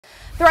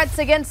Threats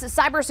against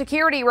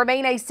cybersecurity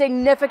remain a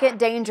significant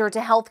danger to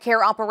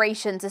healthcare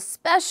operations,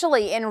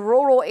 especially in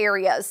rural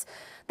areas.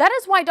 That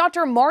is why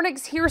Dr.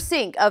 Marnix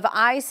Heersink of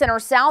Eye Center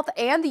South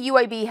and the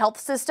UAB Health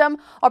System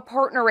are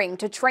partnering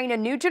to train a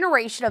new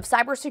generation of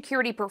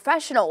cybersecurity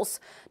professionals.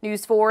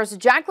 News 4's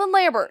Jacqueline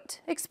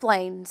Lambert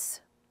explains.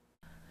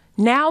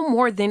 Now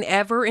more than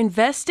ever,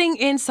 investing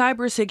in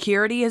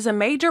cybersecurity is a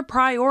major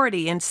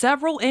priority in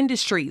several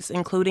industries,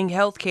 including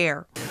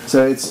healthcare.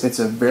 So it's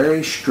a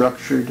very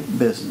structured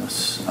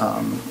business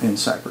in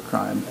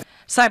cybercrime.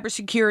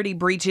 Cybersecurity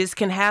breaches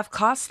can have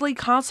costly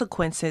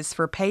consequences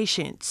for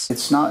patients.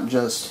 It's not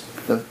just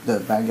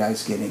the bad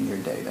guys getting your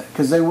data,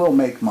 because they will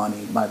make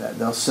money by that.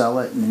 They'll sell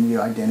it and then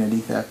do identity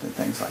theft and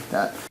things like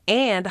that.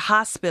 And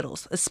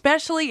hospitals,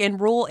 especially in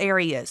rural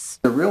areas.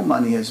 The real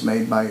money is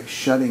made by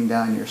shutting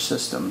down your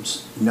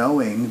systems,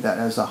 knowing that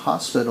as a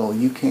hospital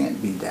you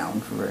can't be down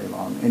for very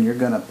long and you're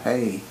going to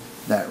pay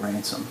that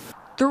ransom.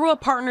 Through a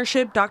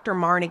partnership, Dr.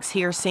 Marnix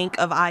Heersink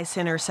of Eye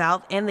Center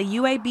South and the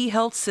UAB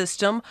Health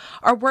System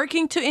are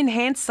working to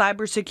enhance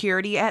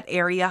cybersecurity at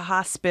area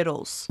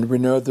hospitals. We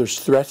know there's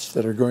threats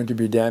that are going to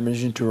be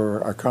damaging to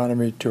our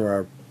economy, to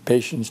our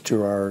patients,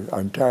 to our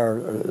entire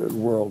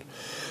world.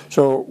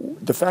 So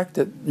the fact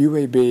that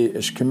UAB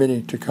is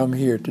committing to come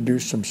here to do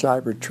some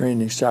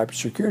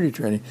cybersecurity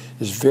training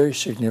is very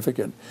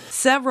significant.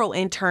 Several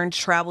interns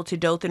traveled to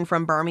Dothan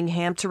from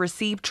Birmingham to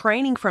receive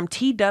training from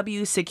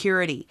TW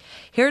Security.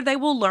 Here they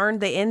will learn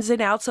the ins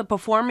and outs of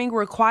performing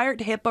required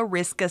HIPAA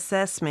risk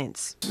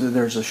assessments.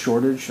 There's a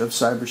shortage of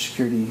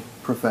cybersecurity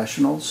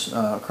professionals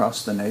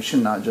across the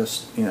nation, not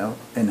just in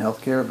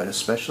healthcare, but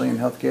especially in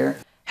healthcare.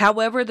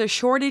 However, the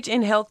shortage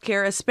in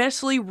healthcare,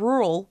 especially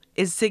rural,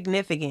 is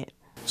significant.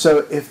 So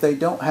if they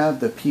don't have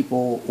the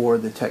people or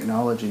the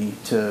technology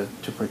to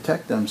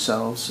protect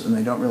themselves and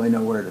they don't really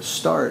know where to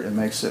start, it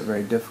makes it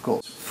very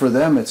difficult. For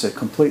them, it's a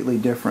completely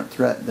different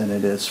threat than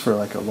it is for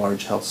like a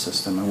large health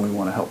system, and we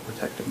want to help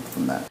protect them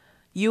from that.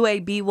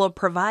 UAB will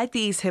provide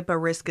these HIPAA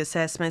risk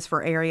assessments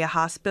for area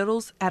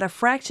hospitals at a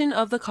fraction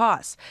of the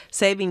cost,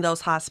 saving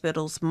those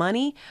hospitals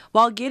money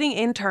while getting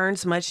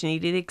interns much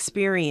needed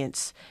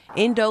experience.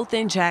 In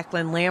Dothan,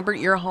 Jacqueline Lambert,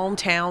 your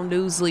hometown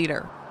news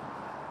leader.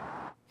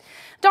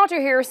 Dr.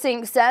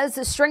 Heersink says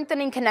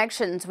strengthening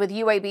connections with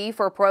UAB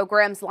for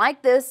programs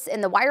like this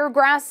in the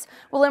Wiregrass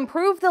will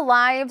improve the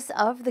lives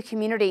of the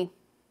community.